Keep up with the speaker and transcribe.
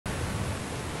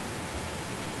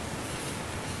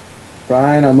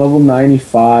Brian, I'm level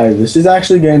 95. This is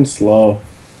actually getting slow.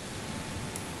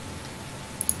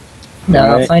 No,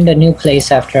 Right. I'll find a new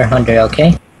place after 100,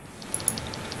 okay?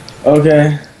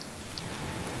 Okay.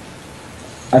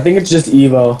 I think it's just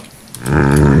Evo.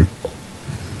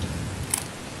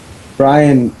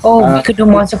 Brian. Oh, we could do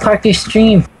Monster Park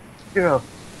stream. Yeah.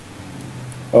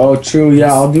 Oh, true.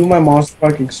 Yeah, I'll do my Monster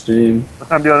Park Extreme. What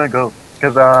time do you want to go?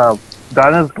 Because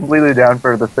Donna's completely down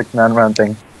for the 6-man round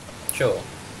thing. Sure.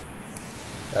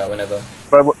 Whenever.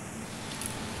 But what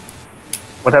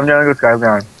time do you want to go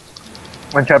Skybound?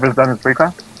 When chapter's done with free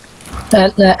class?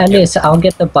 At least I'll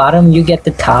get the bottom, you get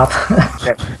the top.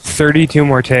 32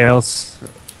 more tails.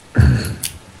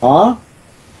 Huh?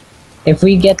 If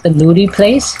we get the looty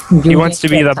place, He wants to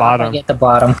be the top, bottom. I get the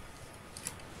bottom.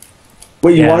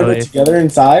 Wait, you Yeah, want to go like- together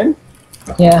inside?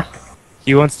 Yeah.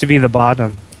 He wants to be the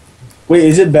bottom. Wait,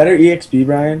 is it better EXP,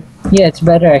 Brian? Yeah, it's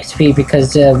better XP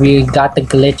because we got the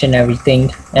glitch and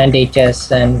everything, and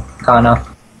HS and Kana.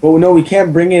 Well, no, we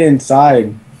can't bring it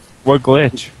inside. What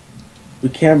glitch? We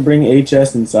can't bring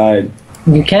HS inside.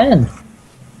 You can.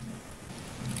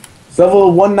 It's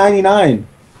level 199.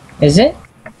 Is it?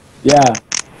 Yeah.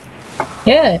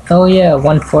 Yeah. Oh yeah,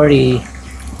 140.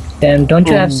 Then don't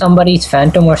you have somebody's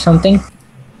phantom or something?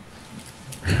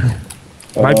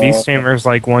 My beast tamer's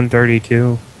like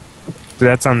 132.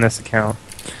 That's on this account.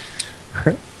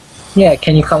 Yeah,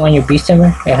 can you come on your beast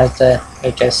tamer? It has the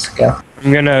HS skill.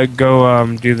 I'm gonna go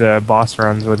do the boss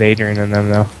runs with Adrian and them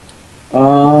though.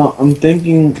 I'm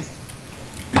thinking.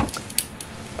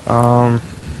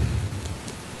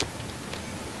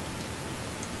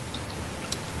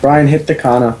 Brian, hit the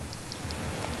Kana.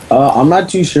 I'm not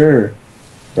too sure,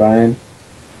 Brian.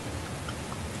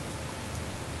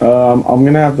 I'm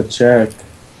gonna have to check.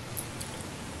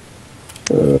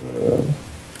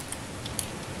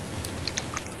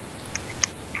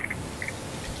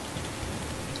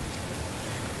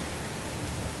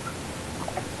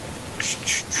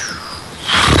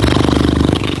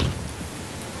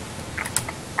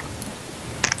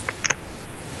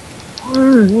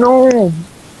 No!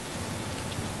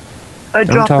 I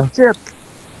Don't dropped the tip!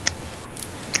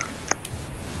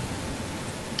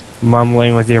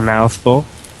 Mumbling with your mouth full.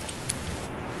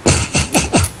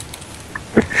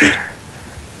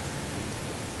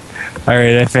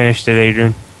 Alright, I finished it,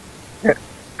 Adrian. Yeah,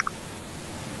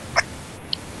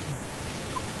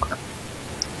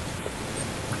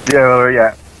 where are you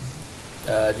at?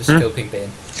 Just kill Pink Bane.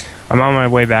 I'm on my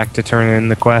way back to turn in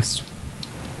the quest.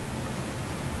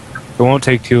 It won't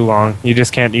take too long. You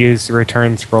just can't use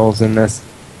return scrolls in this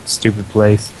stupid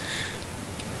place.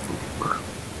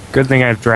 Good thing I've